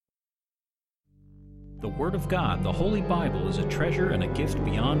The Word of God, the Holy Bible, is a treasure and a gift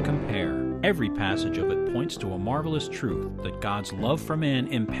beyond compare. Every passage of it points to a marvelous truth that God's love for man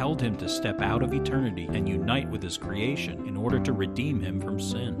impelled him to step out of eternity and unite with his creation in order to redeem him from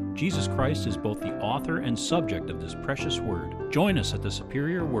sin. Jesus Christ is both the author and subject of this precious Word. Join us at the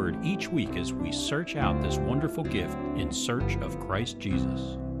Superior Word each week as we search out this wonderful gift in search of Christ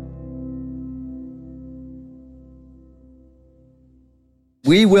Jesus.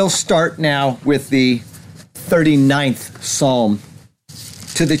 We will start now with the 39th Psalm.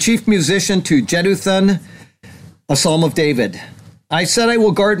 To the chief musician, to Jeduthun, a Psalm of David. I said I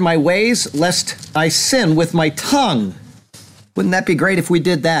will guard my ways, lest I sin with my tongue. Wouldn't that be great if we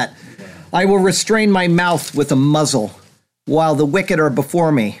did that? I will restrain my mouth with a muzzle, while the wicked are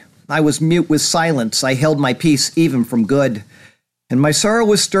before me. I was mute with silence. I held my peace even from good. And my sorrow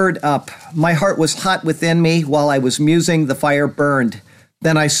was stirred up. My heart was hot within me. While I was musing, the fire burned.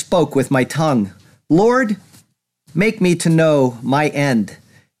 Then I spoke with my tongue. Lord, make me to know my end,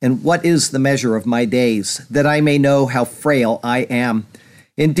 and what is the measure of my days, that I may know how frail I am.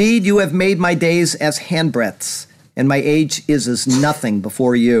 Indeed, you have made my days as handbreadths, and my age is as nothing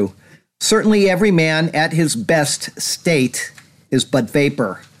before you. Certainly every man at his best state is but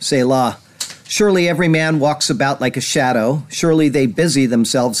vapor, Selah. Surely every man walks about like a shadow. Surely they busy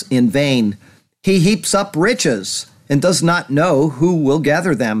themselves in vain. He heaps up riches, and does not know who will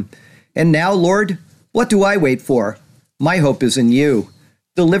gather them. And now, Lord, what do I wait for? My hope is in you.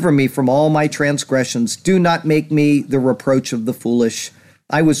 Deliver me from all my transgressions. Do not make me the reproach of the foolish.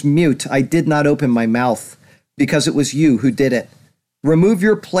 I was mute. I did not open my mouth, because it was you who did it. Remove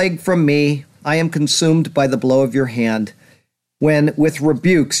your plague from me. I am consumed by the blow of your hand. When with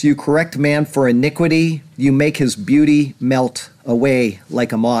rebukes you correct man for iniquity, you make his beauty melt away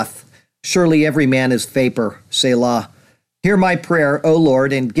like a moth. Surely every man is vapor, Selah. Hear my prayer, O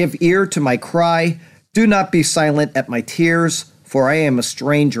Lord, and give ear to my cry. Do not be silent at my tears, for I am a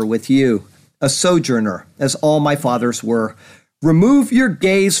stranger with you, a sojourner, as all my fathers were. Remove your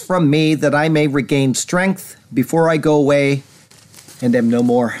gaze from me, that I may regain strength before I go away and am no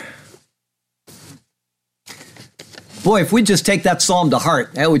more. Boy, if we just take that psalm to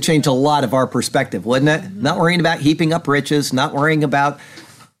heart, that would change a lot of our perspective, wouldn't it? Not worrying about heaping up riches, not worrying about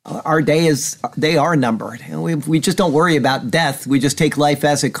they are numbered. And we just don't worry about death. We just take life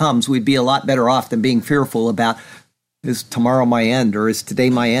as it comes. We'd be a lot better off than being fearful about, is tomorrow my end or is today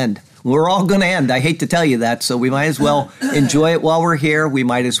my end? We're all going to end. I hate to tell you that, so we might as well enjoy it while we're here. We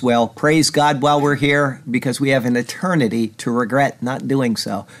might as well praise God while we're here, because we have an eternity to regret not doing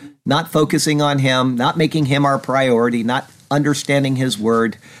so, not focusing on Him, not making Him our priority, not understanding His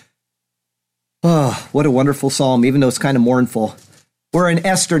word. Oh, what a wonderful psalm, even though it's kind of mournful. We're in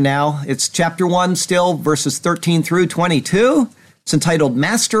Esther now. It's chapter 1 still, verses 13 through 22. It's entitled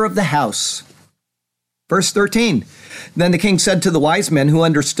Master of the House. Verse 13. Then the king said to the wise men who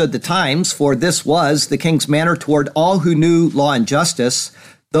understood the times, for this was the king's manner toward all who knew law and justice,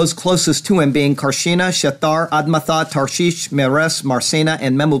 those closest to him being Karshina, Shethar, Admatha, Tarshish, Meres, Marsena,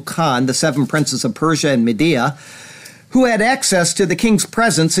 and Memucan, the 7 princes of Persia and Media, who had access to the king's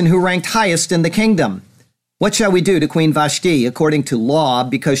presence and who ranked highest in the kingdom. What shall we do to Queen Vashti according to law,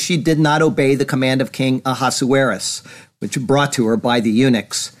 because she did not obey the command of King Ahasuerus, which brought to her by the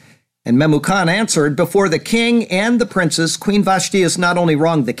eunuchs? And Memucan answered, before the king and the princes, Queen Vashti has not only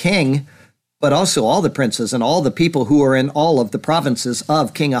wronged the king, but also all the princes and all the people who are in all of the provinces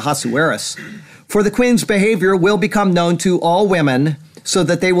of King Ahasuerus. For the queen's behavior will become known to all women, so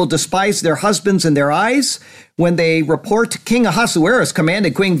that they will despise their husbands in their eyes. When they report, King Ahasuerus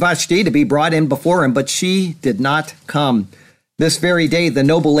commanded Queen Vashti to be brought in before him, but she did not come. This very day, the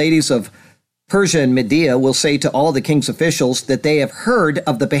noble ladies of Persia and Media will say to all the king's officials that they have heard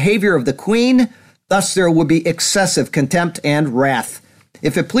of the behavior of the queen. Thus there will be excessive contempt and wrath.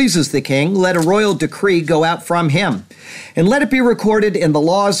 If it pleases the king, let a royal decree go out from him, and let it be recorded in the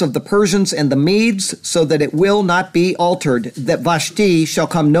laws of the Persians and the Medes, so that it will not be altered, that Vashti shall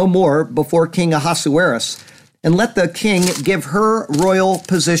come no more before King Ahasuerus. And let the king give her royal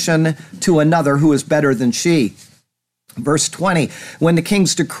position to another who is better than she. Verse 20, when the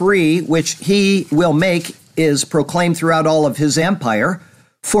king's decree, which he will make, is proclaimed throughout all of his empire,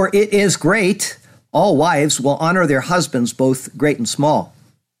 for it is great, all wives will honor their husbands, both great and small.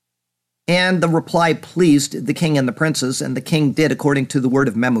 And the reply pleased the king and the princes, and the king did according to the word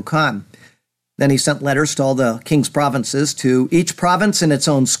of Memucan. Then he sent letters to all the king's provinces, to each province in its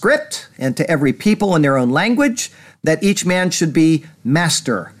own script, and to every people in their own language, that each man should be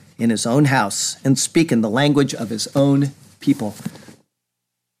master in his own house, and speak in the language of his own people.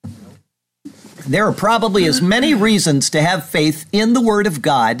 There are probably as many reasons to have faith in the Word of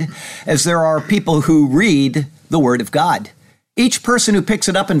God as there are people who read the Word of God. Each person who picks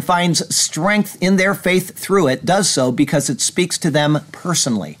it up and finds strength in their faith through it does so because it speaks to them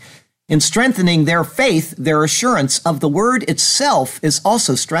personally. In strengthening their faith, their assurance of the Word itself is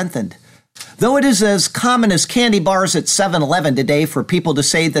also strengthened. Though it is as common as candy bars at 7-Eleven today for people to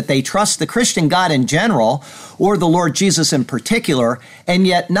say that they trust the Christian God in general, or the Lord Jesus in particular, and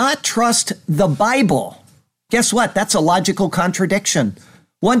yet not trust the Bible, guess what? That's a logical contradiction.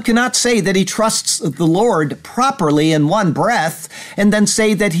 One cannot say that he trusts the Lord properly in one breath and then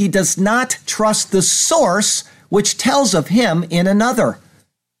say that he does not trust the source which tells of him in another.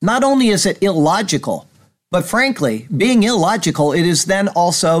 Not only is it illogical, but frankly, being illogical, it is then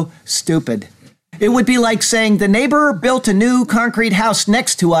also stupid. It would be like saying the neighbor built a new concrete house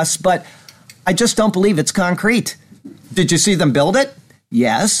next to us, but I just don't believe it's concrete. Did you see them build it?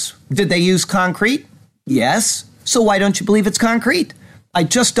 Yes. Did they use concrete? Yes. So why don't you believe it's concrete? I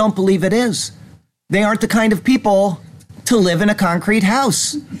just don't believe it is. They aren't the kind of people to live in a concrete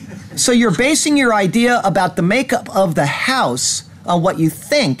house. So you're basing your idea about the makeup of the house on what you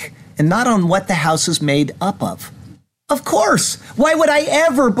think and not on what the house is made up of. Of course. Why would I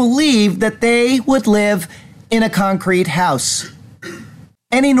ever believe that they would live in a concrete house?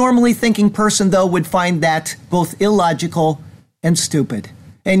 Any normally thinking person, though, would find that both illogical and stupid.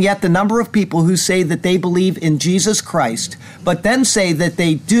 And yet the number of people who say that they believe in Jesus Christ, but then say that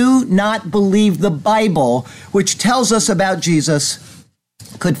they do not believe the Bible, which tells us about Jesus,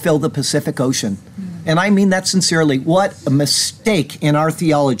 could fill the Pacific Ocean. And I mean that sincerely. What a mistake in our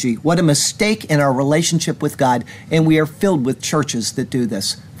theology. What a mistake in our relationship with God. And we are filled with churches that do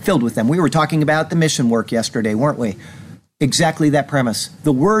this. Filled with them. We were talking about the mission work yesterday, weren't we? Exactly that premise.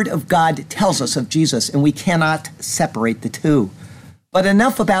 The Word of God tells us of Jesus, and we cannot separate the two. But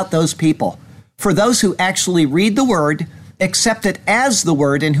enough about those people. For those who actually read the Word, accept it as the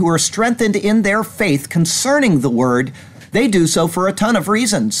Word, and who are strengthened in their faith concerning the Word, they do so for a ton of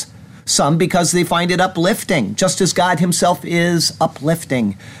reasons. Some because they find it uplifting, just as God himself is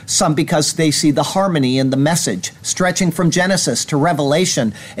uplifting. Some because they see the harmony in the message, stretching from Genesis to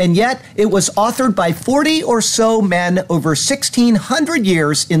Revelation. And yet, it was authored by 40 or so men over 1,600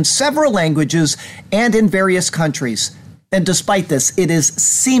 years in several languages and in various countries. And despite this, it is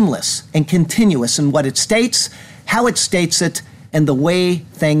seamless and continuous in what it states, how it states it, and the way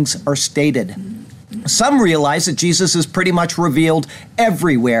things are stated. Some realize that Jesus is pretty much revealed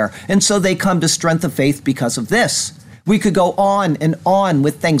everywhere, and so they come to strength of faith because of this. We could go on and on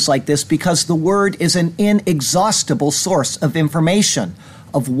with things like this because the Word is an inexhaustible source of information,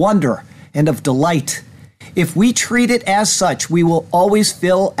 of wonder, and of delight. If we treat it as such, we will always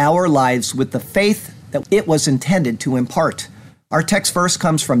fill our lives with the faith that it was intended to impart. Our text verse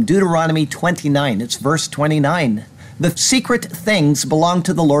comes from Deuteronomy 29. It's verse 29. The secret things belong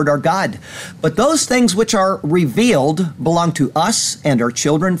to the Lord our God, but those things which are revealed belong to us and our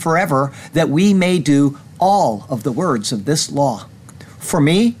children forever, that we may do all of the words of this law. For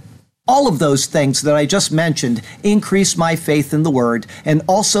me, all of those things that I just mentioned increase my faith in the Word and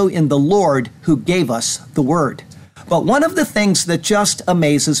also in the Lord who gave us the Word. But one of the things that just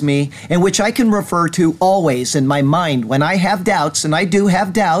amazes me, and which I can refer to always in my mind when I have doubts, and I do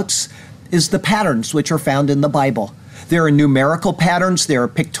have doubts, is the patterns which are found in the Bible. There are numerical patterns, there are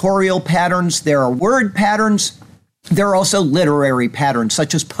pictorial patterns, there are word patterns. There are also literary patterns,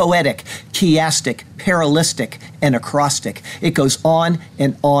 such as poetic, chiastic, parallelistic, and acrostic. It goes on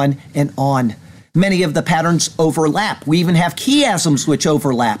and on and on. Many of the patterns overlap. We even have chiasms which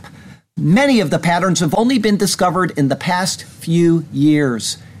overlap. Many of the patterns have only been discovered in the past few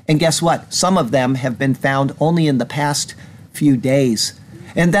years. And guess what? Some of them have been found only in the past few days.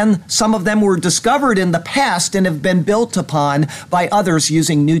 And then some of them were discovered in the past and have been built upon by others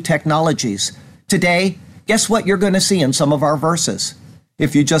using new technologies. Today, guess what you're going to see in some of our verses?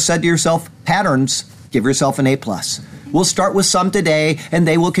 If you just said to yourself, patterns, give yourself an A+. We'll start with some today, and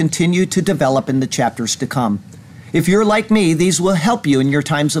they will continue to develop in the chapters to come. If you're like me, these will help you in your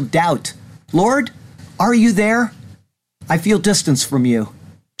times of doubt. Lord, are you there? I feel distance from you.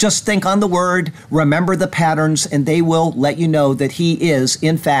 Just think on the Word, remember the patterns, and they will let you know that He is,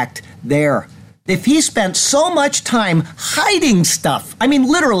 in fact, there. If He spent so much time hiding stuff, I mean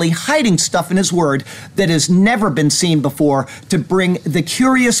literally hiding stuff in His Word that has never been seen before to bring the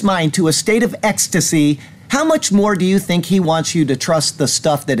curious mind to a state of ecstasy, how much more do you think He wants you to trust the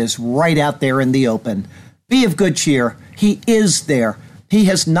stuff that is right out there in the open? Be of good cheer. He is there. He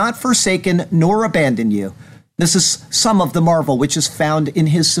has not forsaken nor abandoned you. This is some of the marvel which is found in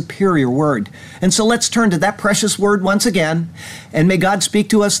his superior word. And so let's turn to that precious word once again, and may God speak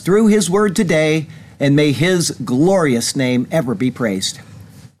to us through his word today, and may his glorious name ever be praised.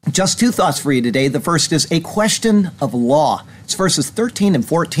 Just two thoughts for you today. The first is a question of law. It's verses 13 and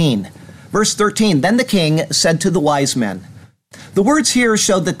 14. Verse 13, then the king said to the wise men. The words here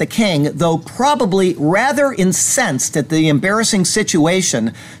show that the king, though probably rather incensed at the embarrassing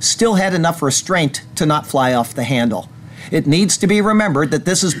situation, still had enough restraint to not fly off the handle. It needs to be remembered that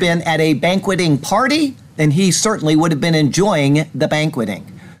this has been at a banqueting party, and he certainly would have been enjoying the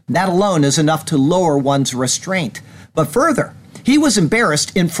banqueting. That alone is enough to lower one's restraint. But further, he was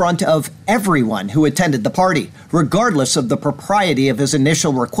embarrassed in front of everyone who attended the party, regardless of the propriety of his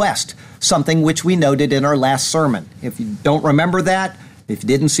initial request, something which we noted in our last sermon. If you don't remember that, if you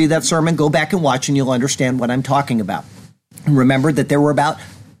didn't see that sermon, go back and watch and you'll understand what I'm talking about. And remember that there were about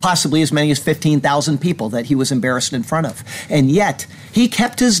possibly as many as 15,000 people that he was embarrassed in front of. And yet, he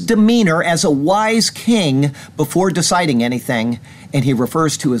kept his demeanor as a wise king before deciding anything, and he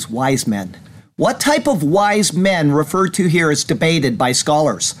refers to his wise men. What type of wise men referred to here is debated by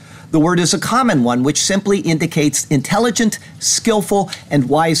scholars. The word is a common one, which simply indicates intelligent, skillful, and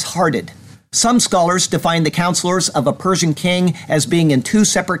wise-hearted. Some scholars define the counselors of a Persian king as being in two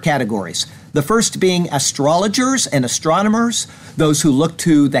separate categories. The first being astrologers and astronomers, those who look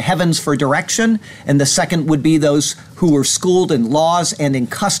to the heavens for direction, and the second would be those who were schooled in laws and in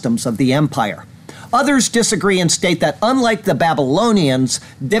customs of the empire. Others disagree and state that unlike the Babylonians,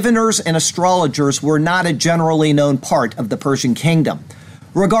 diviners and astrologers were not a generally known part of the Persian kingdom.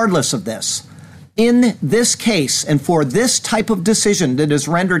 Regardless of this, in this case and for this type of decision that is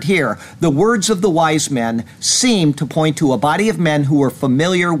rendered here, the words of the wise men seem to point to a body of men who were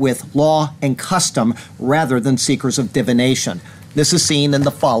familiar with law and custom rather than seekers of divination. This is seen in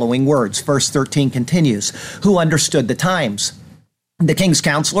the following words. Verse 13 continues, who understood the times. The king's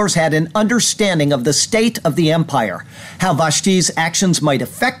counselors had an understanding of the state of the empire, how Vashti's actions might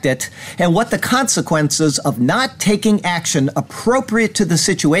affect it, and what the consequences of not taking action appropriate to the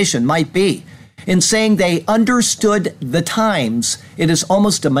situation might be. In saying they understood the times, it is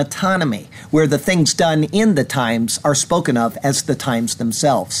almost a metonymy, where the things done in the times are spoken of as the times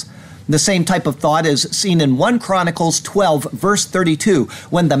themselves. The same type of thought is seen in 1 Chronicles 12, verse 32,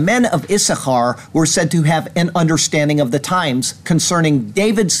 when the men of Issachar were said to have an understanding of the times concerning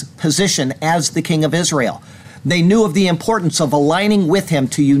David's position as the king of Israel. They knew of the importance of aligning with him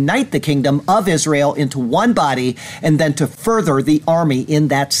to unite the kingdom of Israel into one body and then to further the army in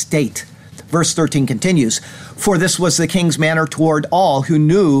that state. Verse 13 continues, for this was the king's manner toward all who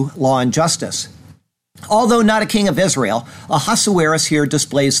knew law and justice. Although not a king of Israel, Ahasuerus here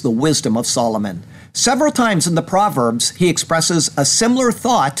displays the wisdom of Solomon. Several times in the Proverbs, he expresses a similar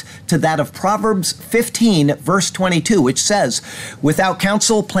thought to that of Proverbs 15, verse 22, which says, without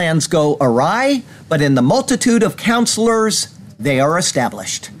counsel, plans go awry, but in the multitude of counselors, they are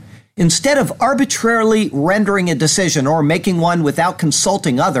established. Instead of arbitrarily rendering a decision or making one without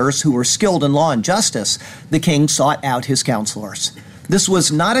consulting others who were skilled in law and justice, the king sought out his counselors. This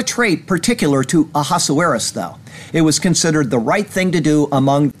was not a trait particular to Ahasuerus, though. It was considered the right thing to do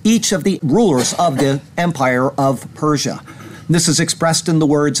among each of the rulers of the empire of Persia. This is expressed in the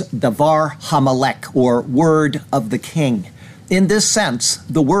words Davar Hamalek, or word of the king. In this sense,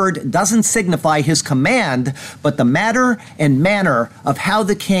 the word doesn't signify his command, but the matter and manner of how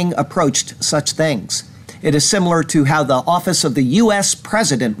the king approached such things. It is similar to how the office of the U.S.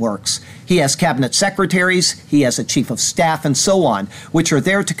 president works. He has cabinet secretaries, he has a chief of staff, and so on, which are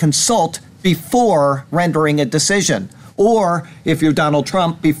there to consult before rendering a decision. Or, if you're Donald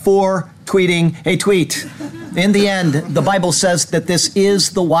Trump, before tweeting a tweet. In the end, the Bible says that this is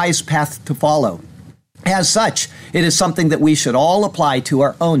the wise path to follow. As such, it is something that we should all apply to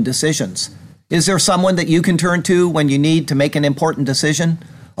our own decisions. Is there someone that you can turn to when you need to make an important decision?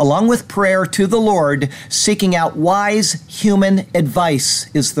 Along with prayer to the Lord, seeking out wise human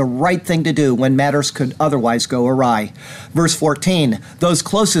advice is the right thing to do when matters could otherwise go awry. Verse 14, those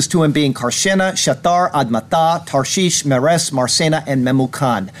closest to him being Karshena, Shatar, Admatha, Tarshish, Meres, Marsena, and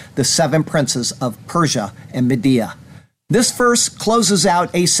Memucan, the 7 princes of Persia and Media. This verse closes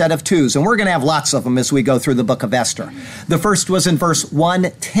out a set of twos, and we're going to have lots of them as we go through the book of Esther. The first was in verse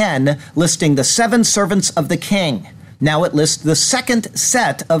 110, listing the 7 servants of the king. Now it lists the second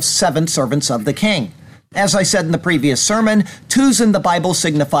set of 7 servants of the king. As I said in the previous sermon, twos in the Bible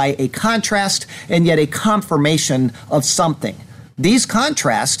signify a contrast and yet a confirmation of something. These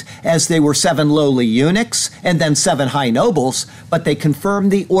contrast as they were 7 lowly eunuchs and then 7 high nobles, but they confirm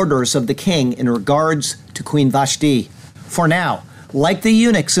the orders of the king in regards to Queen Vashti. For now, Like the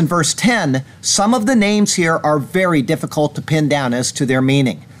eunuchs in verse 10, some of the names here are very difficult to pin down as to their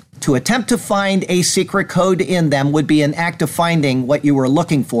meaning. To attempt to find a secret code in them would be an act of finding what you were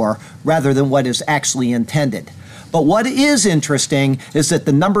looking for rather than what is actually intended. But what is interesting is that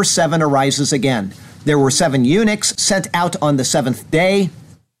the number 7 arises again. There were 7 eunuchs sent out on the 7th day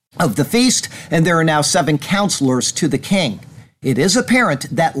of the feast, and there are now 7 counselors to the king. It is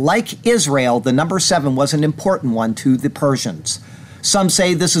apparent that, like Israel, the number 7 was an important one to the Persians. Some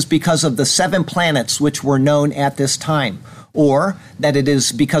say this is because of the 7 planets which were known at this time, or that it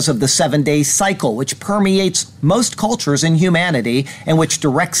is because of the 7-day cycle which permeates most cultures in humanity and which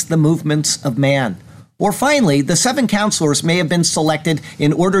directs the movements of man. Or finally, the 7 counselors may have been selected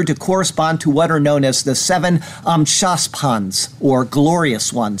in order to correspond to what are known as the 7 Amshaspans, or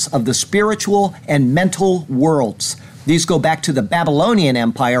glorious ones, of the spiritual and mental worlds. These go back to the Babylonian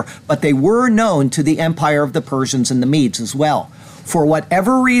Empire, but they were known to the empire of the Persians and the Medes as well. For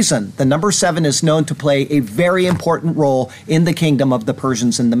whatever reason, the number 7 is known to play a very important role in the kingdom of the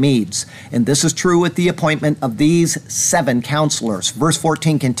Persians and the Medes. And this is true with the appointment of these 7 counselors. Verse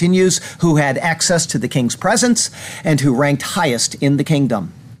 14 continues, who had access to the king's presence and who ranked highest in the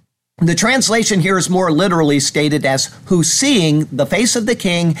kingdom. The translation here is more literally stated as who seeing the face of the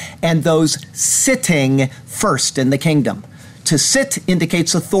king and those sitting first in the kingdom. To sit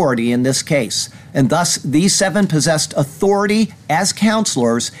indicates authority in this case, and thus these 7 possessed authority as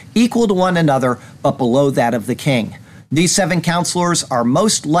counselors equal to one another, but below that of the king. These 7 counselors are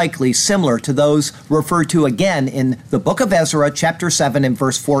most likely similar to those referred to again in the book of Ezra, chapter 7 and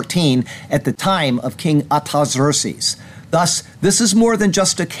verse 14, at the time of King Artaxerxes. Thus, this is more than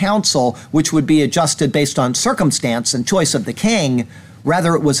just a council which would be adjusted based on circumstance and choice of the king.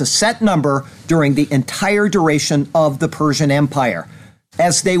 Rather, it was a set number during the entire duration of the Persian Empire.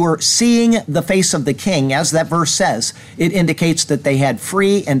 As they were seeing the face of the king, as that verse says, it indicates that they had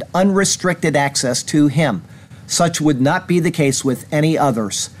free and unrestricted access to him. Such would not be the case with any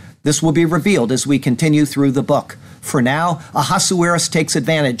others. This will be revealed as we continue through the book. For now, Ahasuerus takes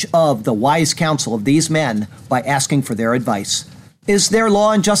advantage of the wise counsel of these men by asking for their advice. Is there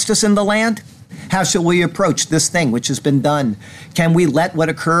law and justice in the land? How shall we approach this thing which has been done? Can we let what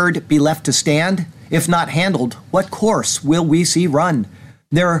occurred be left to stand? If not handled, what course will we see run?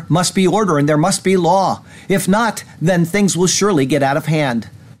 There must be order and there must be law. If not, then things will surely get out of hand.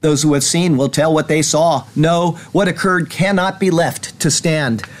 Those who have seen will tell what they saw. No, what occurred cannot be left to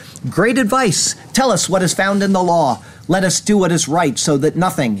stand. Great advice. Tell us what is found in the law. Let us do what is right so that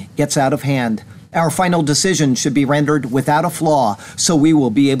nothing gets out of hand. Our final decision should be rendered without a flaw, so we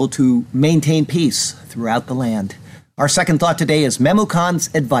will be able to maintain peace throughout the land. Our second thought today is Memucan's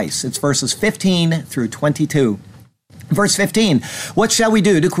advice. It's verses 15 through 22. Verse 15, what shall we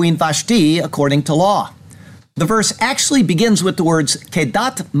do to Queen Vashti according to law? The verse actually begins with the words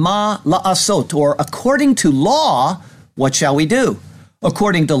Kedat ma la'asot, or according to law, what shall we do?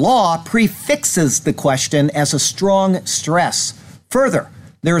 According to law prefixes the question as a strong stress. Further,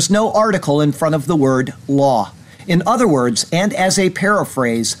 there is no article in front of the word law. In other words, and as a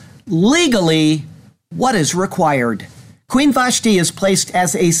paraphrase, legally, what is required? Queen Vashti is placed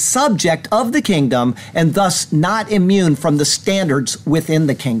as a subject of the kingdom and thus not immune from the standards within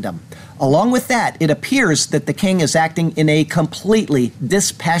the kingdom. Along with that, it appears that the king is acting in a completely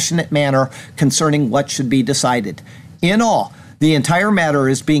dispassionate manner concerning what should be decided. In all, the entire matter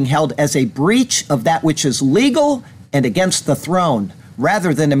is being held as a breach of that which is legal and against the throne,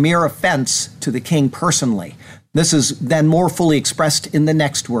 rather than a mere offense to the king personally. This is then more fully expressed in the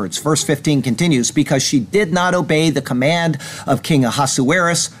next words. Verse 15 continues, because she did not obey the command of King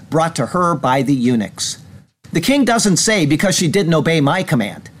Ahasuerus brought to her by the eunuchs. The king doesn't say, because she didn't obey my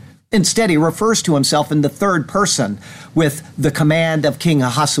command. Instead, he refers to himself in the third person with the command of King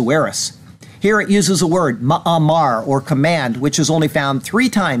Ahasuerus. Here it uses a word, ma'amar, or command, which is only found 3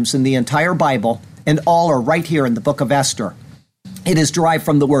 times in the entire Bible, and all are right here in the book of Esther. It is derived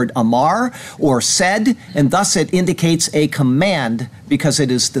from the word amar, or said, and thus it indicates a command because it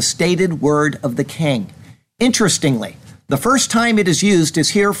is the stated word of the king. Interestingly, the first time it is used is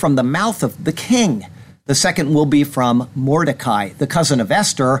here from the mouth of the king. The second will be from Mordecai, the cousin of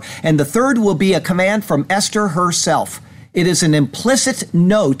Esther, and the third will be a command from Esther herself. It is an implicit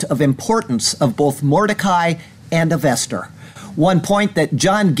note of importance of both Mordecai and of Esther. One point that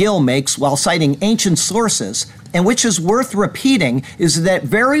John Gill makes while citing ancient sources, and which is worth repeating, is that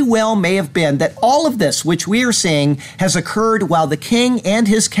very well may have been that all of this which we are seeing has occurred while the king and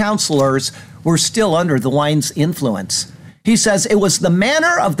his counselors were still under the wine's influence. He says, it was the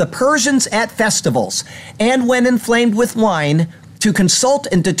manner of the Persians at festivals, and when inflamed with wine, to consult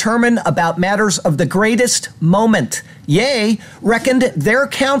and determine about matters of the greatest moment. Yea, reckoned their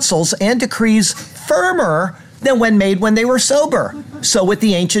counsels and decrees firmer than when made when they were sober. So with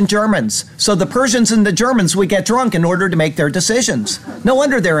the ancient Germans. So the Persians and the Germans would get drunk in order to make their decisions. No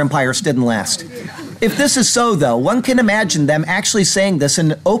wonder their empires didn't last. If this is so, though, one can imagine them actually saying this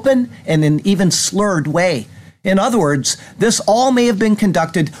in an open and an even slurred way. In other words, this all may have been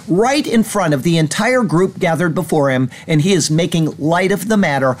conducted right in front of the entire group gathered before him, and he is making light of the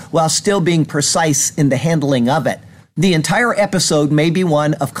matter while still being precise in the handling of it. The entire episode may be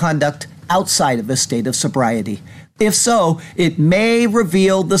one of conduct outside of a state of sobriety. If so, it may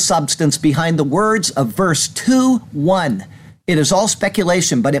reveal the substance behind the words of verse 2:1. It is all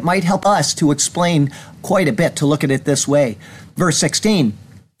speculation, but it might help us to explain quite a bit to look at it this way. Verse 16,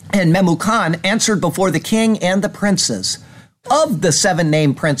 and Memucan answered before the king and the princes. Of the 7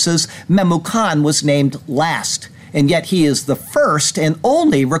 named princes, Memucan was named last, and yet he is the first and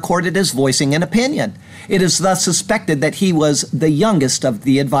only recorded as voicing an opinion. It is thus suspected that he was the youngest of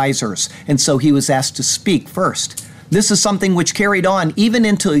the advisors, and so he was asked to speak first. This is something which carried on even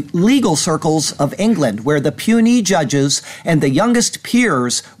into legal circles of England, where the puisne judges and the youngest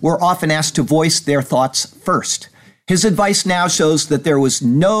peers were often asked to voice their thoughts first. His advice now shows that there was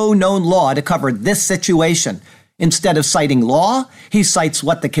no known law to cover this situation. Instead of citing law, he cites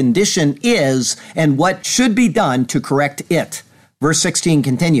what the condition is and what should be done to correct it. Verse 16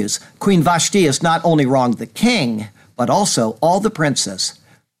 continues, Queen Vashti has not only wronged the king, but also all the princes.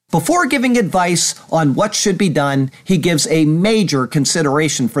 Before giving advice on what should be done, he gives a major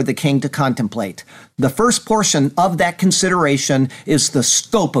consideration for the king to contemplate. The first portion of that consideration is the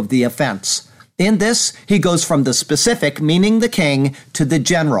scope of the offense. In this, he goes from the specific, meaning the king, to the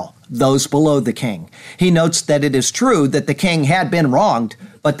general, those below the king. He notes that it is true that the king had been wronged,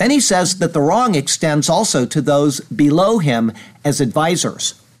 but then he says that the wrong extends also to those below him as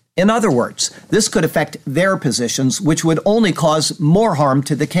advisors. In other words, this could affect their positions, which would only cause more harm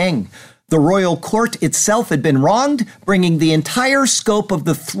to the king. The royal court itself had been wronged, bringing the entire scope of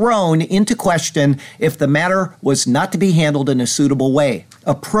the throne into question if the matter was not to be handled in a suitable way,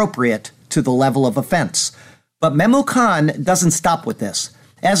 appropriate to the level of offense. But Memucan doesn't stop with this.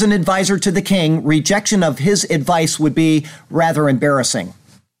 As an advisor to the king, rejection of his advice would be rather embarrassing.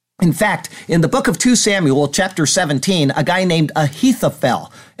 In fact, in the book of 2 Samuel, chapter 17, a guy named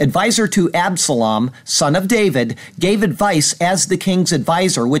Ahithophel, advisor to Absalom, son of David, gave advice as the king's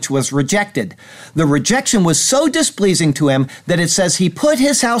advisor, which was rejected. The rejection was so displeasing to him that it says he put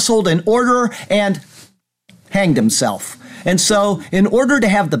his household in order and hanged himself. And so, in order to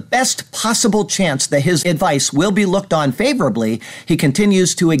have the best possible chance that his advice will be looked on favorably, he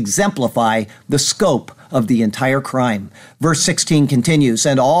continues to exemplify the scope of the entire crime. Verse 16 continues,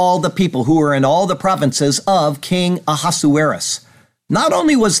 and all the people who were in all the provinces of King Ahasuerus. Not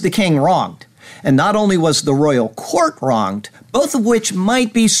only was the king wronged, and not only was the royal court wronged, both of which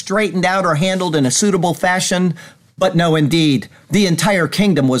might be straightened out or handled in a suitable fashion, but no, indeed, the entire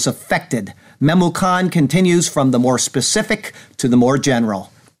kingdom was affected. Memucan continues from the more specific to the more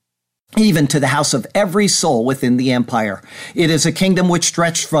general, even to the house of every soul within the empire. It is a kingdom which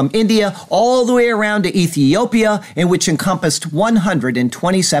stretched from India all the way around to Ethiopia, and which encompassed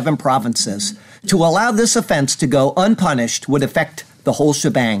 127 provinces. To allow this offense to go unpunished would affect the whole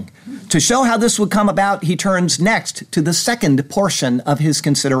shebang. To show how this would come about, he turns next to the second portion of his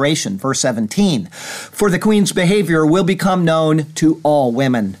consideration, verse 17. For the queen's behavior will become known to all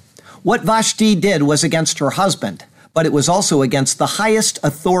women. What Vashti did was against her husband, but it was also against the highest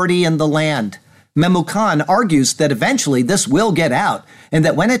authority in the land. Memucan argues that eventually this will get out, and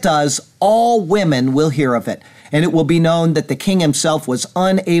that when it does, all women will hear of it, and it will be known that the king himself was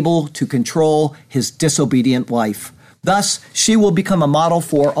unable to control his disobedient wife. Thus, she will become a model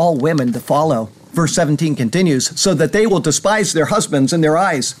for all women to follow. Verse 17 continues, so that they will despise their husbands in their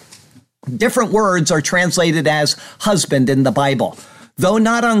eyes. Different words are translated as husband in the Bible. Though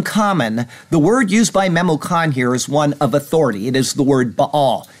not uncommon, the word used by Memucan here is one of authority. It is the word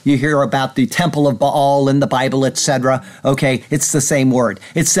Baal. You hear about the temple of Baal in the Bible, etc. Okay, it's the same word.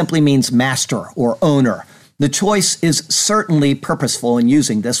 It simply means master or owner. The choice is certainly purposeful in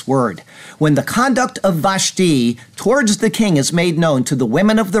using this word. When the conduct of Vashti towards the king is made known to the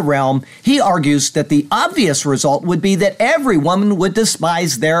women of the realm, he argues that the obvious result would be that every woman would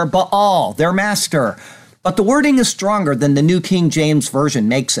despise their Baal, their master. But the wording is stronger than the New King James Version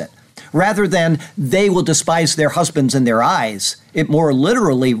makes it. Rather than they will despise their husbands in their eyes, it more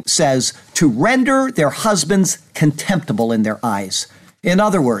literally says to render their husbands contemptible in their eyes. In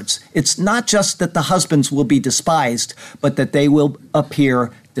other words, it's not just that the husbands will be despised, but that they will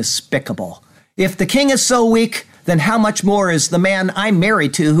appear despicable. If the king is so weak, then how much more is the man I'm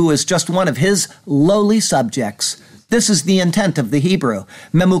married to who is just one of his lowly subjects? This is the intent of the Hebrew.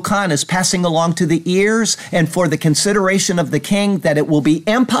 Memucan is passing along to the ears and for the consideration of the king that it will be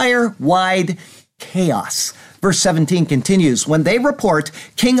empire-wide chaos. Verse 17 continues, when they report,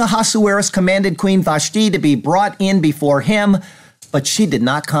 King Ahasuerus commanded Queen Vashti to be brought in before him, but she did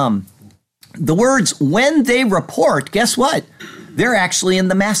not come. The words, when they report, guess what? They're actually in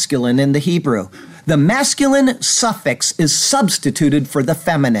the masculine in the Hebrew. The masculine suffix is substituted for the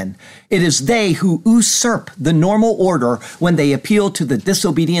feminine. It is they who usurp the normal order when they appeal to the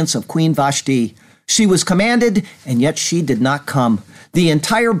disobedience of Queen Vashti. She was commanded, and yet she did not come. The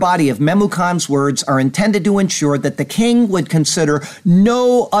entire body of Memucan's words are intended to ensure that the king would consider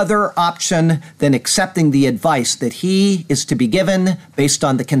no other option than accepting the advice that he is to be given based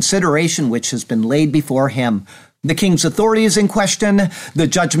on the consideration which has been laid before him. The king's authority is in question, the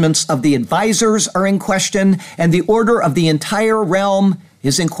judgments of the advisors are in question, and the order of the entire realm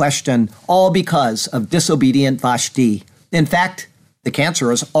is in question, all because of disobedient Vashti. In fact, the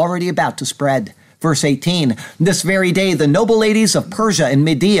cancer is already about to spread. Verse 18, this very day the noble ladies of Persia and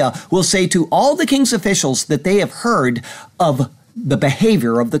Media will say to all the king's officials that they have heard of the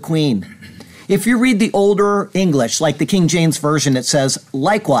behavior of the queen. If you read the older English, like the King James Version, it says,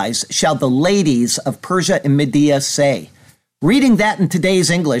 likewise shall the ladies of Persia and Media say. Reading that in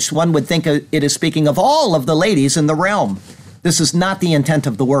today's English, one would think it is speaking of all of the ladies in the realm. This is not the intent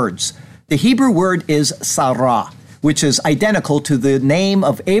of the words. The Hebrew word is Sarah, which is identical to the name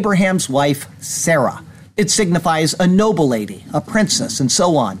of Abraham's wife, Sarah. It signifies a noble lady, a princess, and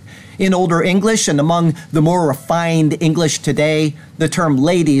so on. In older English and among the more refined English today, the term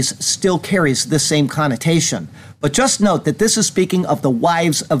ladies still carries this same connotation. But just note that this is speaking of the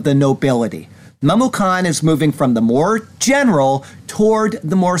wives of the nobility. Memucan is moving from the more general toward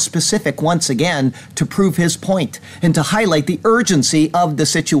the more specific once again to prove his point and to highlight the urgency of the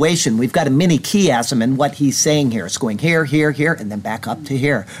situation. We've got a mini chiasm in what he's saying here. It's going here, here, here, and then back up to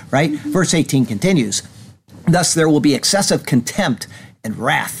here, right? Verse 18 continues, thus there will be excessive contempt and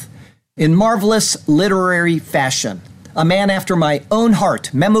wrath. In marvelous literary fashion, a man after my own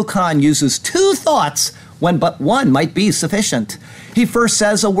heart, Memucan uses two thoughts when but one might be sufficient. He first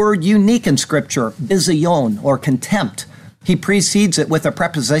says a word unique in Scripture, bizion, or contempt. He precedes it with a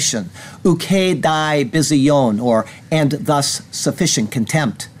preposition, uke dai bizion, or and thus sufficient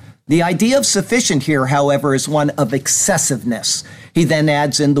contempt. The idea of sufficient here, however, is one of excessiveness. He then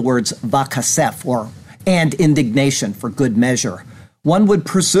adds in the words vakasef, or and indignation for good measure. One would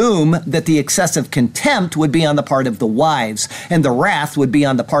presume that the excessive contempt would be on the part of the wives, and the wrath would be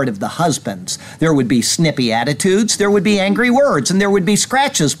on the part of the husbands. There would be snippy attitudes, there would be angry words, and there would be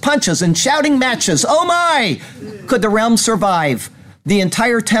scratches, punches, and shouting matches. Oh my! Could the realm survive? The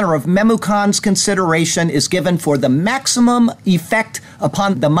entire tenor of Memucan's consideration is given for the maximum effect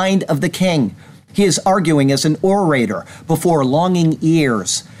upon the mind of the king. He is arguing as an orator before longing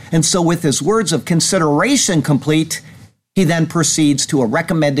ears. And so with his words of consideration complete, he then proceeds to a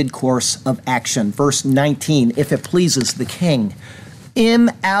recommended course of action. Verse 19, if it pleases the king.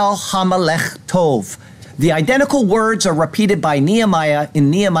 Im al hamalech tov. The identical words are repeated by Nehemiah in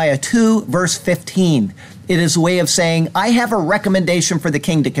Nehemiah 2, verse 15. It is a way of saying, I have a recommendation for the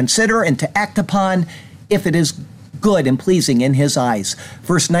king to consider and to act upon if it is good and pleasing in his eyes.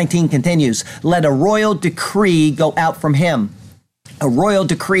 Verse 19 continues, let a royal decree go out from him. A royal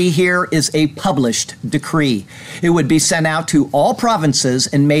decree here is a published decree. It would be sent out to all provinces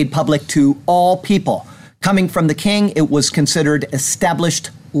and made public to all people. Coming from the king, it was considered established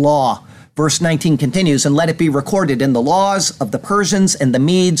law. Verse 19 continues, and let it be recorded in the laws of the Persians and the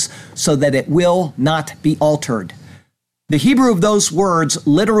Medes so that it will not be altered. The Hebrew of those words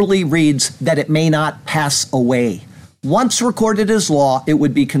literally reads that it may not pass away. Once recorded as law, it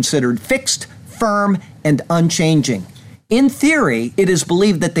would be considered fixed, firm, and unchanging. In theory, it is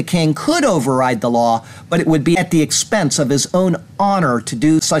believed that the king could override the law, but it would be at the expense of his own honor to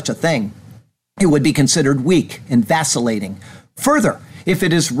do such a thing. It would be considered weak and vacillating. Further, if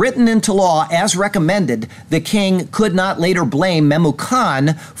it is written into law as recommended, the king could not later blame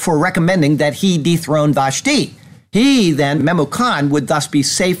Memucan for recommending that he dethrone Vashti. He then, Memucan, would thus be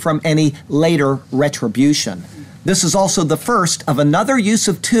safe from any later retribution. This is also the first of another use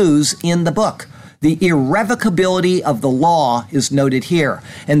of twos in the book. The irrevocability of the law is noted here,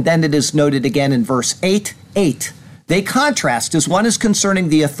 and then it is noted again in verse 8. They contrast as one is concerning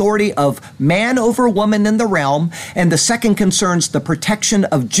the authority of man over woman in the realm, and the second concerns the protection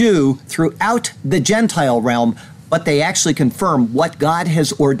of Jew throughout the Gentile realm, but they actually confirm what God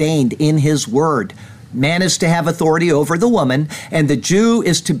has ordained in his word. Man is to have authority over the woman, and the Jew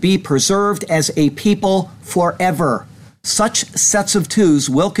is to be preserved as a people forever. Such sets of twos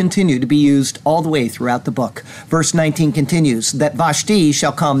will continue to be used all the way throughout the book. Verse 19 continues, that Vashti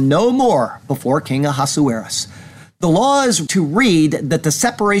shall come no more before King Ahasuerus. The law is to read that the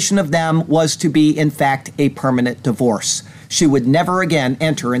separation of them was to be, in fact, a permanent divorce. She would never again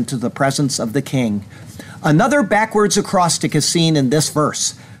enter into the presence of the king. Another backwards acrostic is seen in this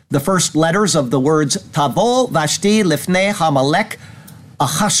verse. The first letters of the words Tavo Vashti Lifnei Hamalek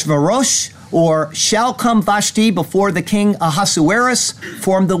Ahashverosh, or shall come Vashti before the king Ahasuerus,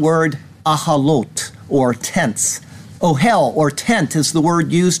 form the word ahalot, or tents. Ohel, or tent, is the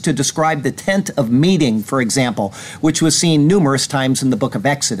word used to describe the tent of meeting, for example, which was seen numerous times in the book of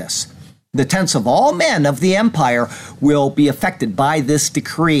Exodus. The tents of all men of the empire will be affected by this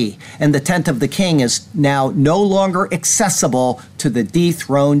decree, and the tent of the king is now no longer accessible to the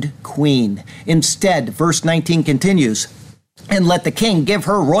dethroned queen. Instead, verse 19 continues, and let the king give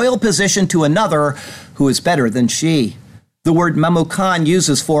her royal position to another who is better than she. The word Memucan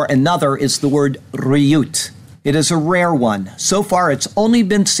uses for another is the word riyut. It is a rare one. So far, it's only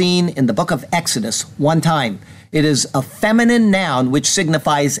been seen in the book of Exodus one time. It is a feminine noun which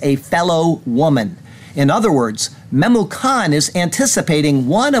signifies a fellow woman. In other words, Memucan is anticipating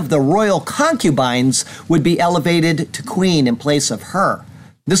one of the royal concubines would be elevated to queen in place of her.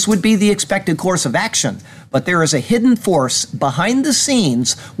 This would be the expected course of action, but there is a hidden force behind the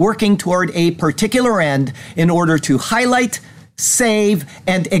scenes working toward a particular end in order to highlight, save,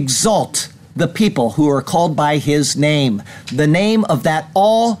 and exalt the people who are called by his name. The name of that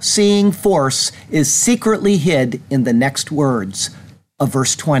all-seeing force is secretly hid in the next words of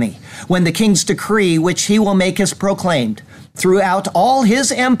verse 20. When the king's decree, which he will make, is proclaimed throughout all his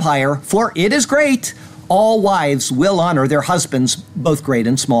empire, for it is great, all wives will honor their husbands, both great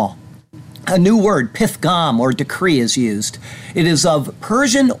and small. A new word, pithgam, or decree, is used. It is of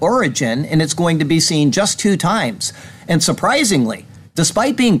Persian origin, and it's going to be seen just 2 times. And surprisingly,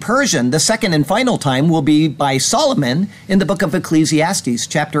 despite being Persian, the second and final time will be by Solomon in the book of Ecclesiastes,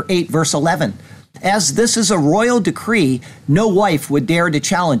 chapter 8, verse 11. As this is a royal decree, no wife would dare to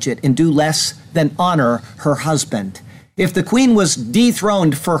challenge it and do less than honor her husband. If the queen was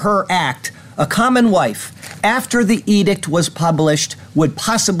dethroned for her act, a common wife, after the edict was published, would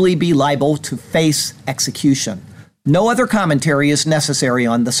possibly be liable to face execution. No other commentary is necessary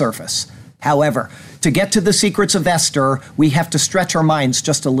on the surface. However, to get to the secrets of Esther, we have to stretch our minds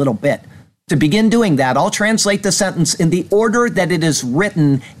just a little bit. To begin doing that, I'll translate the sentence in the order that it is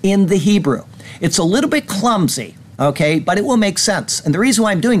written in the Hebrew. It's a little bit clumsy, okay, but it will make sense. And the reason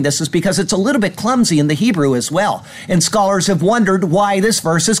why I'm doing this is because it's a little bit clumsy in the Hebrew as well. And scholars have wondered why this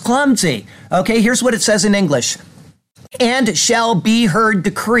verse is clumsy. Okay, here's what it says in English. And shall be her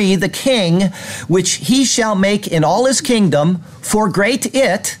decree the king, which he shall make in all his kingdom, for great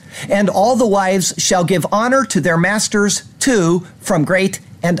it, and all the wives shall give honor to their masters too, from great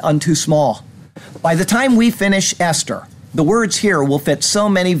and unto small. By the time we finish Esther, the words here will fit so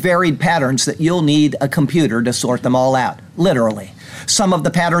many varied patterns that you'll need a computer to sort them all out, literally. Some of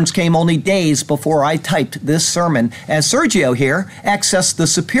the patterns came only days before I typed this sermon, as Sergio here accessed the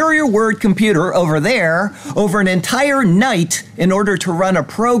superior word computer over there over an entire night in order to run a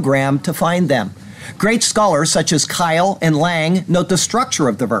program to find them. Great scholars such as Kyle and Lang note the structure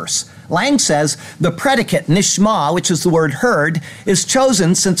of the verse. Lang says the predicate nishma, which is the word heard, is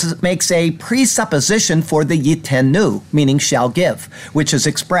chosen since it makes a presupposition for the yitenu, meaning shall give, which is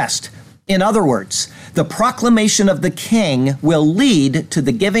expressed. In other words, the proclamation of the king will lead to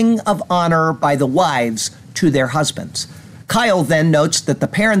the giving of honor by the wives to their husbands. Kyle then notes that the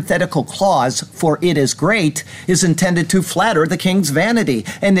parenthetical clause, for it is great, is intended to flatter the king's vanity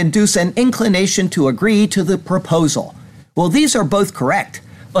and induce an inclination to agree to the proposal. Well, these are both correct,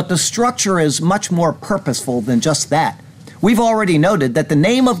 but the structure is much more purposeful than just that. We've already noted that the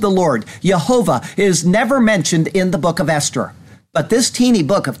name of the Lord, Jehovah, is never mentioned in the book of Esther. But this teeny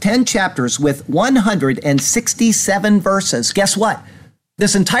book of 10 chapters with 167 verses, guess what?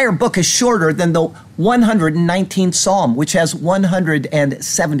 This entire book is shorter than the 119th Psalm, which has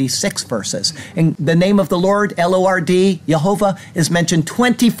 176 verses. And the name of the Lord, L-O-R-D, Jehovah, is mentioned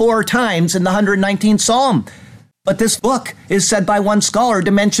 24 times in the 119th Psalm. But this book is said by one scholar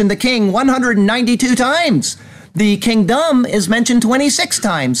to mention the king 192 times. The kingdom is mentioned 26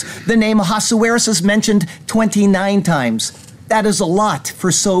 times. The name Ahasuerus is mentioned 29 times. That is a lot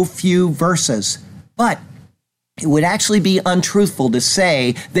for so few verses. But it would actually be untruthful to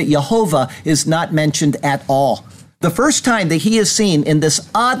say that Jehovah is not mentioned at all. The first time that he is seen in this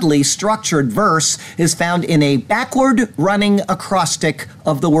oddly structured verse is found in a backward running acrostic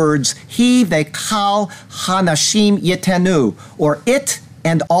of the words He vekal hanashim yetenu, or it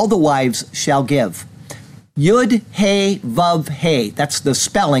and all the wives shall give. Yud He Vav He, that's the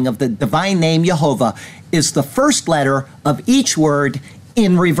spelling of the divine name Yehovah, is the first letter of each word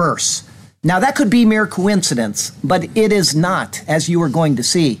in reverse. Now that could be mere coincidence, but it is not, as you are going to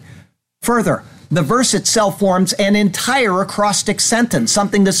see. Further, the verse itself forms an entire acrostic sentence,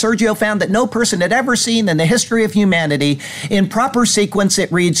 something that Sergio found that no person had ever seen in the history of humanity. In proper sequence,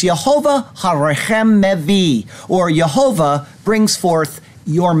 it reads, Yehovah harechem mevi, or Yehovah brings forth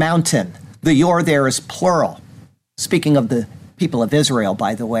your mountain. The your there is plural. Speaking of the people of Israel,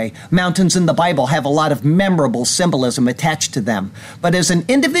 by the way, mountains in the Bible have a lot of memorable symbolism attached to them. But as an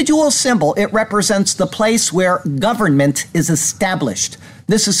individual symbol, it represents the place where government is established.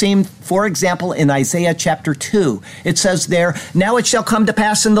 This is seen, for example, in Isaiah chapter 2. It says there, Now it shall come to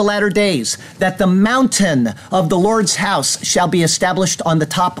pass in the latter days that the mountain of the Lord's house shall be established on the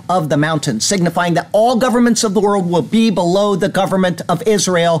top of the mountain, signifying that all governments of the world will be below the government of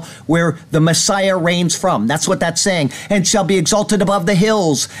Israel, where the Messiah reigns from. That's what that's saying. And shall be exalted above the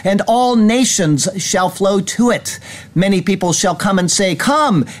hills, and all nations shall flow to it. Many people shall come and say,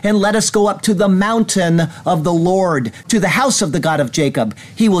 Come, and let us go up to the mountain of the Lord, to the house of the God of Jacob.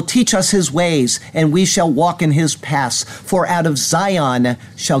 He will teach us his ways, and we shall walk in his paths. For out of Zion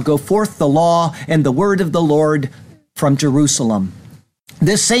shall go forth the law and the word of the Lord from Jerusalem.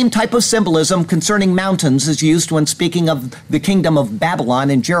 This same type of symbolism concerning mountains is used when speaking of the kingdom of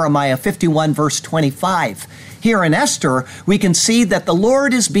Babylon in Jeremiah 51, verse 25. Here in Esther, we can see that the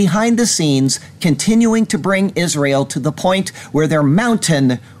Lord is behind the scenes, continuing to bring Israel to the point where their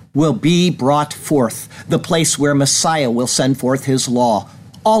mountain will be brought forth, the place where Messiah will send forth his law.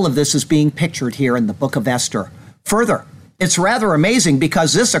 All of this is being pictured here in the book of Esther. Further, it's rather amazing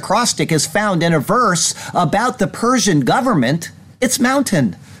because this acrostic is found in a verse about the Persian government, its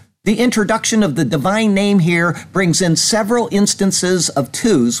mountain. The introduction of the divine name here brings in several instances of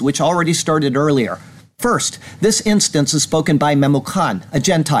twos, which already started earlier. First, this instance is spoken by Memucan, a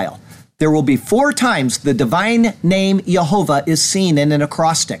Gentile. There will be 4 times the divine name Yehovah is seen in an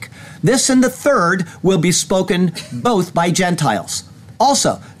acrostic. This and the third will be spoken both by Gentiles.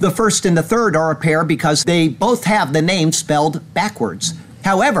 Also, the first and the third are a pair because they both have the name spelled backwards.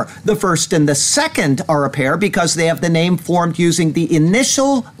 However, the first and the second are a pair because they have the name formed using the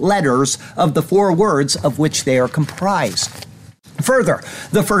initial letters of the 4 words of which they are comprised. Further,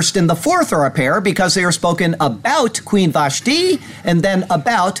 the first and the fourth are a pair because they are spoken about Queen Vashti and then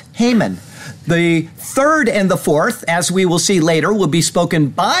about Haman. The third and the fourth, as we will see later, will be spoken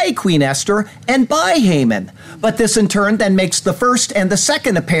by Queen Esther and by Haman. But this in turn then makes the first and the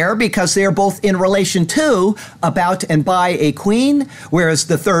second a pair because they are both in relation to, about, and by a queen, whereas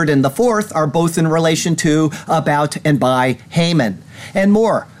the third and the fourth are both in relation to, about, and by Haman. And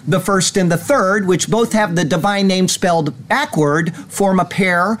more, the first and the third, which both have the divine name spelled backward, form a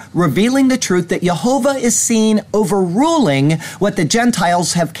pair, revealing the truth that Yehovah is seen overruling what the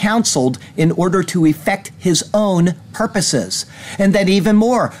Gentiles have counseled in order to effect his own purposes. And then even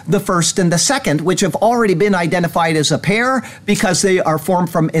more, the first and the second, which have already been identified as a pair because they are formed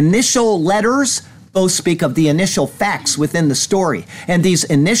from initial letters, both speak of the initial facts within the story. And these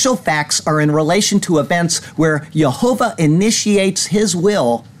initial facts are in relation to events where Yehovah initiates his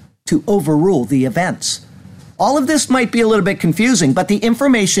will to overrule the events. All of this might be a little bit confusing, but the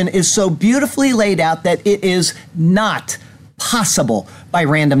information is so beautifully laid out that it is not possible by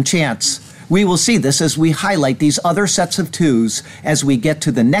random chance. We will see this as we highlight these other sets of twos as we get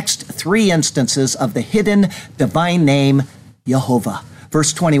to the next 3 instances of the hidden divine name Yehovah.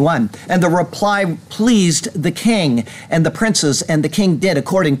 Verse 21, and the reply pleased the king and the princes, and the king did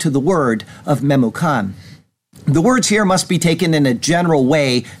according to the word of Memucan. The words here must be taken in a general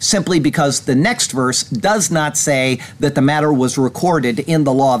way simply because the next verse does not say that the matter was recorded in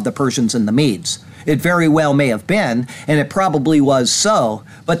the law of the Persians and the Medes. It very well may have been, and it probably was so,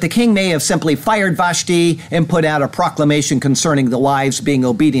 but the king may have simply fired Vashti and put out a proclamation concerning the wives being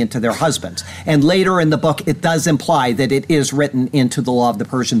obedient to their husbands. And later in the book, it does imply that it is written into the law of the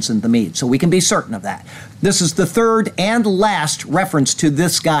Persians and the Medes, so we can be certain of that. This is the third and last reference to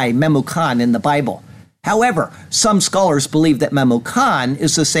this guy, Memucan, in the Bible. However, some scholars believe that Memucan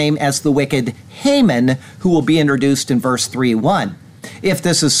is the same as the wicked Haman, who will be introduced in verse 3:1. If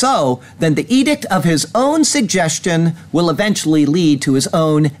this is so, then the edict of his own suggestion will eventually lead to his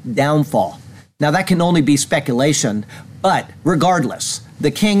own downfall. Now, that can only be speculation, but regardless, The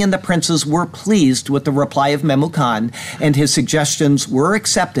king and the princes were pleased with the reply of Memucan, and his suggestions were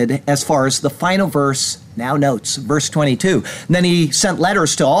accepted as far as the final verse now notes, verse 22. And then he sent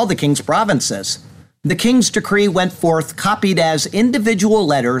letters to all the king's provinces. The king's decree went forth, copied as individual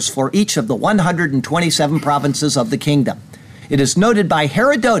letters for each of the 127 provinces of the kingdom. It is noted by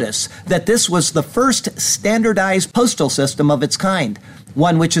Herodotus that this was the first standardized postal system of its kind,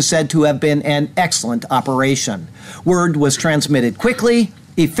 one which is said to have been an excellent operation. Word was transmitted quickly,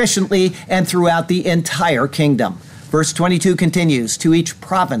 efficiently, and throughout the entire kingdom. Verse 22 continues, to each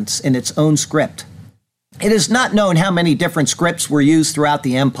province in its own script. It is not known how many different scripts were used throughout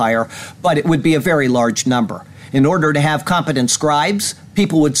the empire, but it would be a very large number. In order to have competent scribes,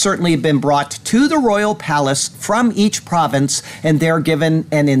 people would certainly have been brought to the royal palace from each province and there given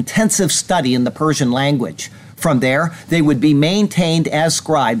an intensive study in the Persian language. From there, they would be maintained as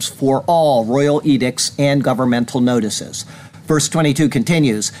scribes for all royal edicts and governmental notices. Verse 22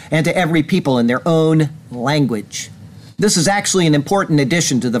 continues, and to every people in their own language. This is actually an important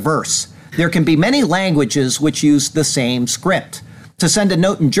addition to the verse. There can be many languages which use the same script. To send a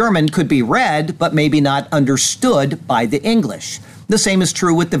note in German could be read, but maybe not understood by the English. The same is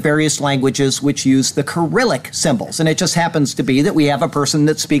true with the various languages which use the Cyrillic symbols. And it just happens to be that we have a person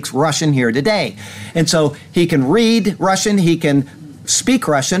that speaks Russian here today. And so he can read Russian, he can speak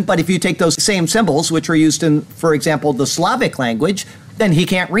Russian, but if you take those same symbols, which are used in, for example, the Slavic language, then he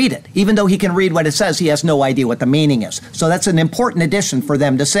can't read it. Even though he can read what it says, he has no idea what the meaning is. So that's an important addition for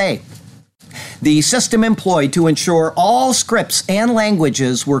them to say. The system employed to ensure all scripts and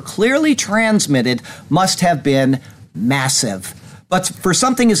languages were clearly transmitted must have been massive. But for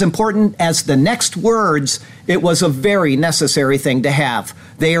something as important as the next words, it was a very necessary thing to have.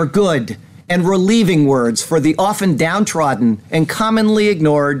 They are good and relieving words for the often downtrodden and commonly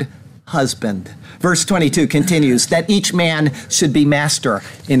ignored husband. Verse 22 continues, that each man should be master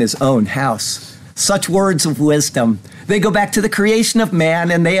in his own house. Such words of wisdom. They go back to the creation of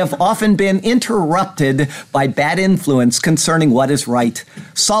man, and they have often been interrupted by bad influence concerning what is right.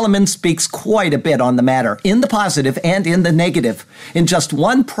 Solomon speaks quite a bit on the matter, in the positive and in the negative. In just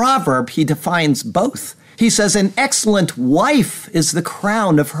one proverb, he defines both. He says, an excellent wife is the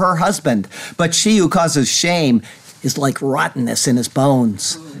crown of her husband, but she who causes shame is like rottenness in his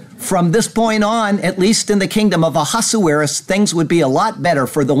bones. From this point on, at least in the kingdom of Ahasuerus, things would be a lot better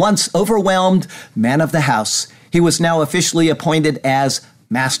for the once overwhelmed man of the house. He was now officially appointed as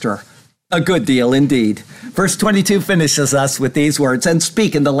master. A good deal indeed. Verse 22 finishes us with these words, and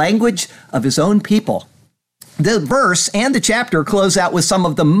speak in the language of his own people. The verse and the chapter close out with some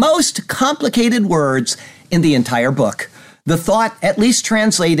of the most complicated words in the entire book. The thought, at least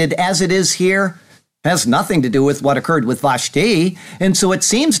translated as it is here, has nothing to do with what occurred with Vashti, and so it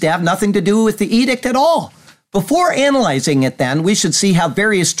seems to have nothing to do with the edict at all. Before analyzing it then, we should see how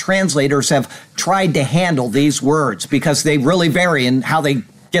various translators have tried to handle these words, because they really vary in how they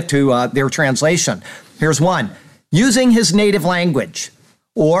get to their translation. Here's one. Using his native language,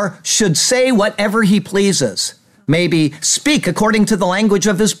 or should say whatever he pleases. Maybe speak according to the language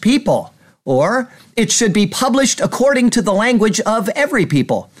of his people, or it should be published according to the language of every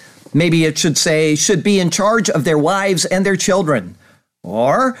people. Maybe it should say, should be in charge of their wives and their children,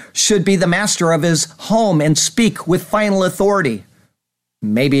 or should be the master of his home and speak with final authority.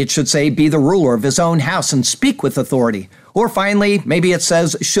 Maybe it should say, be the ruler of his own house and speak with authority. Or finally, maybe it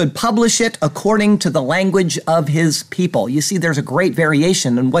says, should publish it according to the language of his people. You see, there's a great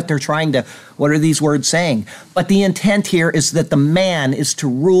variation in what are these words saying? But the intent here is that the man is to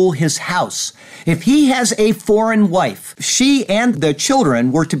rule his house. If he has a foreign wife, she and the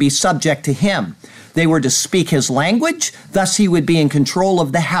children were to be subject to him. They were to speak his language, thus he would be in control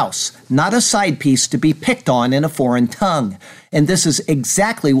of the house, not a side piece to be picked on in a foreign tongue. And this is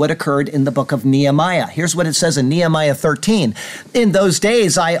exactly what occurred in the book of Nehemiah. Here's what it says in Nehemiah 13. In those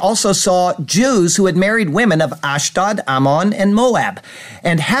days, I also saw Jews who had married women of Ashdod, Ammon, and Moab.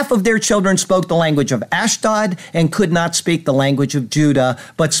 And half of their children spoke the language of Ashdod and could not speak the language of Judah,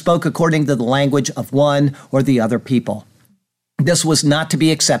 but spoke according to the language of one or the other people. This was not to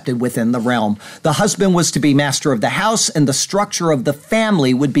be accepted within the realm. The husband was to be master of the house, and the structure of the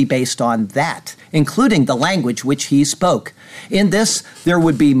family would be based on that, including the language which he spoke. In this, there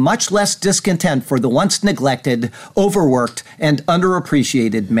would be much less discontent for the once neglected, overworked, and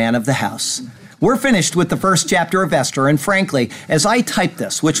underappreciated man of the house. We're finished with the first chapter of Esther, and frankly, as I typed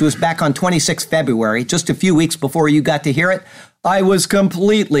this, which was back on 26 February, just a few weeks before you got to hear it, I was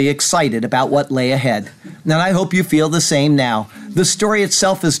completely excited about what lay ahead. And I hope you feel the same now. The story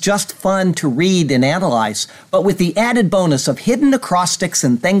itself is just fun to read and analyze, but with the added bonus of hidden acrostics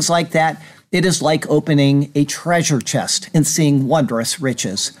and things like that, It is like opening a treasure chest and seeing wondrous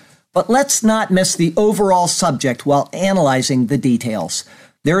riches. But let's not miss the overall subject while analyzing the details.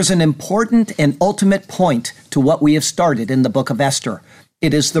 There is an important and ultimate point to what we have started in the book of Esther.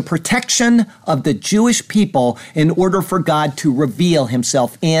 It is the protection of the Jewish people in order for God to reveal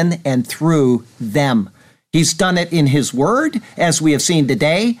himself in and through them. He's done it in his word, as we have seen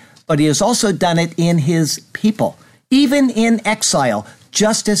today, but he has also done it in his people, even in exile,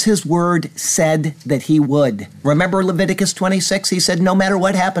 just as his word said that he would. Remember Leviticus 26? He said, no matter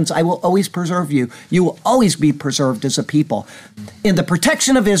what happens, I will always preserve you. You will always be preserved as a people. In the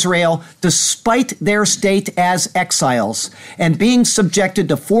protection of Israel, despite their state as exiles and being subjected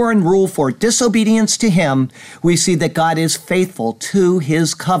to foreign rule for disobedience to him, we see that God is faithful to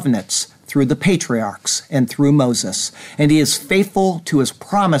his covenants through the patriarchs and through Moses. And he is faithful to his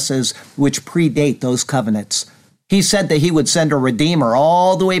promises which predate those covenants. He said that he would send a redeemer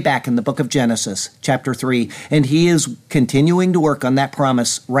all the way back in the book of Genesis, chapter 3, and he is continuing to work on that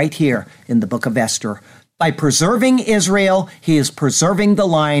promise right here in the book of Esther. By preserving Israel, he is preserving the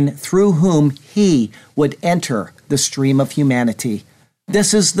line through whom he would enter the stream of humanity.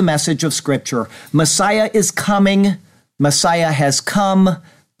 This is the message of Scripture. Messiah is coming. Messiah has come.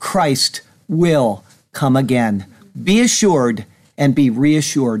 Christ will come again. Be assured and be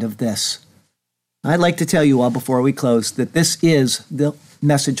reassured of this. I'd like to tell you all before we close that this is the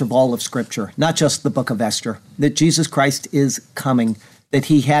message of all of Scripture, not just the book of Esther, that Jesus Christ is coming, that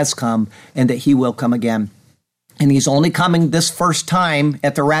he has come, and that he will come again. And he's only coming this first time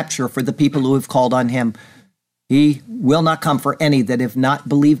at the rapture for the people who have called on him. He will not come for any that have not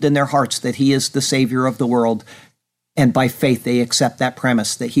believed in their hearts that he is the Savior of the world. And by faith, they accept that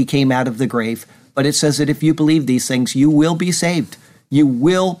premise that he came out of the grave. But it says that if you believe these things, you will be saved. You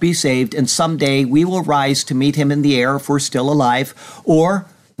will be saved, and someday we will rise to meet him in the air if we're still alive, or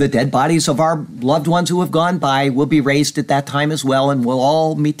the dead bodies of our loved ones who have gone by will be raised at that time as well, and we'll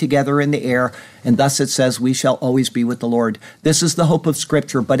all meet together in the air, and thus it says we shall always be with the Lord. This is the hope of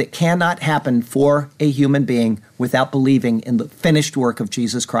Scripture, but it cannot happen for a human being without believing in the finished work of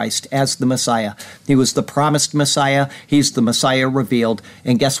Jesus Christ as the Messiah. He was the promised Messiah. He's the Messiah revealed,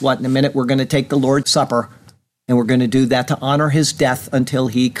 and guess what? In a minute, we're going to take the Lord's Supper, and we're going to do that to honor his death until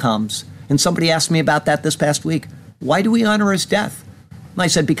he comes. And somebody asked me about that this past week. Why do we honor his death? And I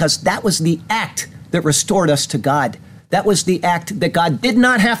said, because that was the act that restored us to God. That was the act that God did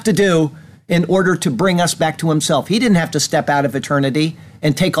not have to do in order to bring us back to himself. He didn't have to step out of eternity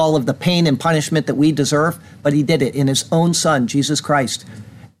and take all of the pain and punishment that we deserve, but he did it in his own Son, Jesus Christ.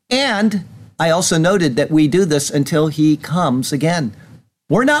 And I also noted that we do this until he comes again.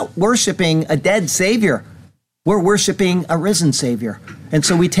 We're not worshiping a dead Savior. We're worshiping a risen Savior. And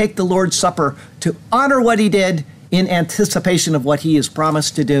so we take the Lord's Supper to honor what he did in anticipation of what he has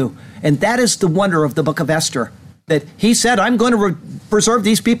promised to do. And that is the wonder of the book of Esther, that he said, I'm going to preserve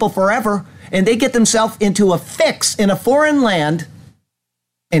these people forever. And they get themselves into a fix in a foreign land,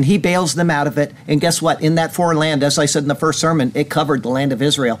 and he bails them out of it. And guess what? In that foreign land, as I said in the first sermon, it covered the land of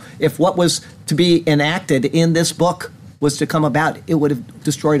Israel. If what was to be enacted in this book was to come about, it would have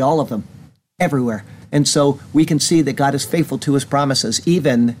destroyed all of them, everywhere. And so we can see that God is faithful to his promises,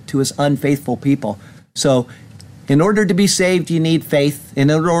 even to his unfaithful people. So in order to be saved, you need faith.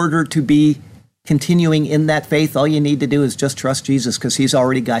 And in order to be continuing in that faith, all you need to do is just trust Jesus, because he's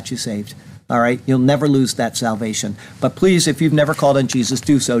already got you saved. All right? You'll never lose that salvation. But please, if you've never called on Jesus,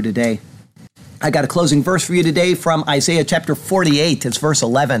 do so today. I got a closing verse for you today from Isaiah chapter 48. It's verse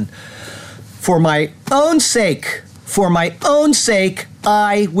 11. For my own sake,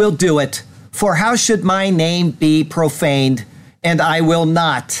 I will do it. For how should my name be profaned? And I will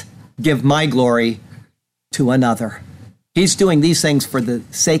not give my glory to another. He's doing these things for the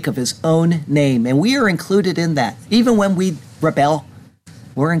sake of his own name. And we are included in that. Even when we rebel,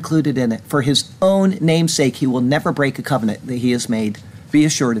 we're included in it. For his own name's sake, he will never break a covenant that he has made. Be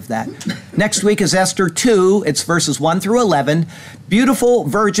assured of that. Next week is Esther 2. It's verses 1 through 11. Beautiful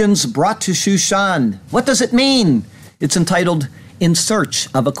virgins brought to Shushan. What does it mean? It's entitled In Search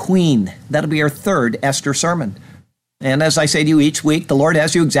of a Queen. That'll be our third Esther sermon. And as I say to you each week, the Lord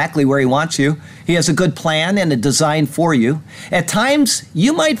has you exactly where he wants you. He has a good plan and a design for you. At times,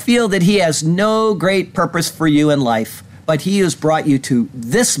 you might feel that he has no great purpose for you in life, but he has brought you to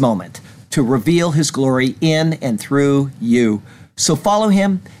this moment to reveal his glory in and through you. So follow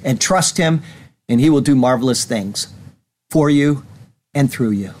him and trust him, and he will do marvelous things for you and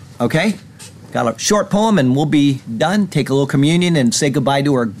through you. Okay? Got a short poem, and we'll be done. Take a little communion and say goodbye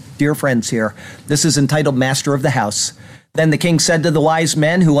to our dear friends here. This is entitled Master of the House. Then the king said to the wise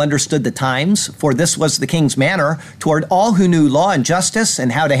men who understood the times, for this was the king's manner toward all who knew law and justice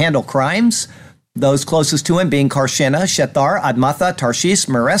and how to handle crimes, those closest to him being Karshena, Shethar, Admatha, Tarshish,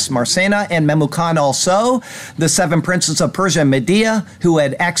 Meres, Marsena, and Memucan also, the 7 princes of Persia and Media, who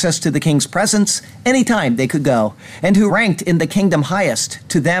had access to the king's presence anytime they could go, and who ranked in the kingdom highest.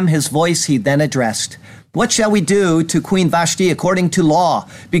 To them his voice he then addressed. What shall we do to Queen Vashti according to law,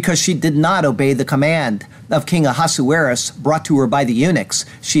 because she did not obey the command of King Ahasuerus brought to her by the eunuchs?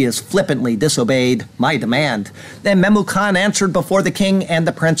 She has flippantly disobeyed my demand. Then Memucan answered before the king and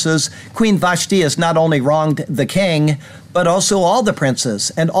the princes, Queen Vashti has not only wronged the king, but also all the princes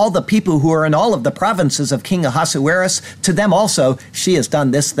and all the people who are in all of the provinces of King Ahasuerus. To them also she has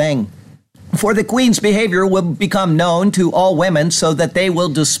done this thing. For the queen's behavior will become known to all women, so that they will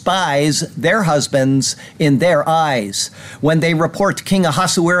despise their husbands in their eyes. When they report King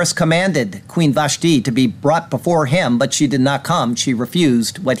Ahasuerus commanded Queen Vashti to be brought before him, but she did not come. She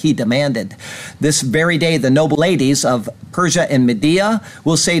refused what he demanded. This very day the noble ladies of Persia and Media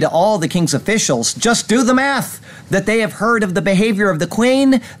will say to all the king's officials, just do the math, that they have heard of the behavior of the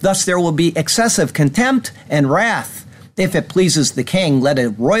queen, thus there will be excessive contempt and wrath. If it pleases the king, let a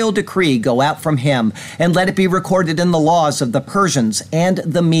royal decree go out from him, and let it be recorded in the laws of the Persians and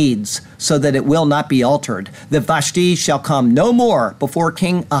the Medes, so that it will not be altered, that Vashti shall come no more before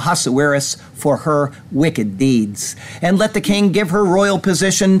King Ahasuerus for her wicked deeds. And let the king give her royal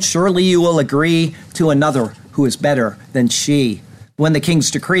position. Surely you will agree to another who is better than she. When the king's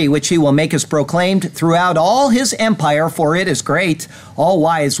decree, which he will make, is proclaimed throughout all his empire, for it is great, all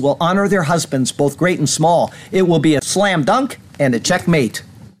wives will honor their husbands, both great and small. It will be a slam dunk and a checkmate.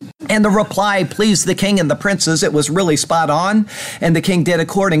 And the reply pleased the king and the princes. It was really spot on, and the king did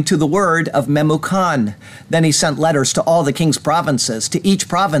according to the word of Memucan. Then he sent letters to all the king's provinces, to each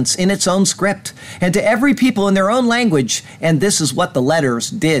province in its own script, and to every people in their own language. And this is what the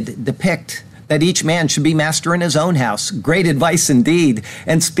letters did depict: that each man should be master in his own house. Great advice indeed,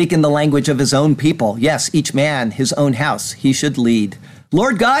 and speak in the language of his own people. Yes, each man his own house he should lead.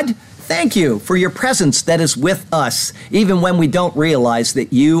 Lord God, thank you for your presence that is with us, even when we don't realize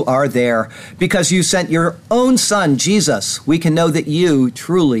that you are there. Because you sent your own son, Jesus, we can know that you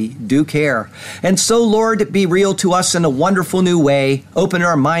truly do care. And so, Lord, be real to us in a wonderful new way. Open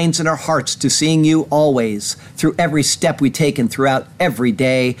our minds and our hearts to seeing you always. Through every step we take and throughout every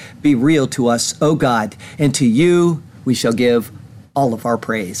day, be real to us, O God. And to you we shall give all of our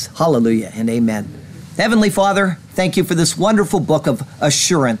praise. Hallelujah and amen. Heavenly Father, thank you for this wonderful book of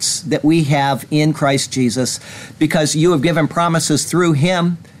assurance that we have in Christ Jesus, because you have given promises through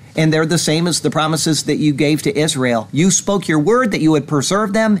him, and they're the same as the promises that you gave to Israel. You spoke your word that you would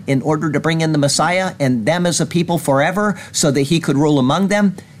preserve them in order to bring in the Messiah and them as a people forever, so that he could rule among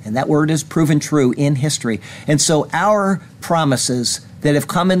them. And that word is proven true in history. And so our promises that have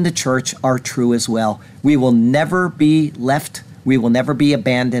come in the church are true as well. We will never be left. We will never be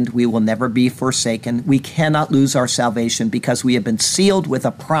abandoned. We will never be forsaken. We cannot lose our salvation because we have been sealed with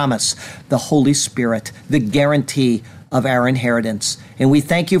a promise, the Holy Spirit, the guarantee of our inheritance. And we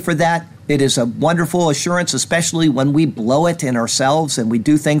thank you for that. It is a wonderful assurance, especially when we blow it in ourselves and we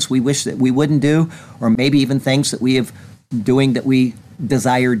do things we wish that we wouldn't do, or maybe even things that we have doing that we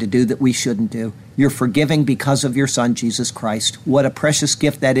desire to do that we shouldn't do. You're forgiving because of your Son, Jesus Christ. What a precious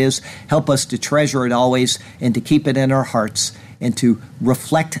gift that is. Help us to treasure it always and to keep it in our hearts and to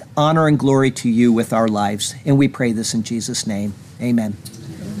reflect honor and glory to you with our lives. And we pray this in Jesus' name. Amen.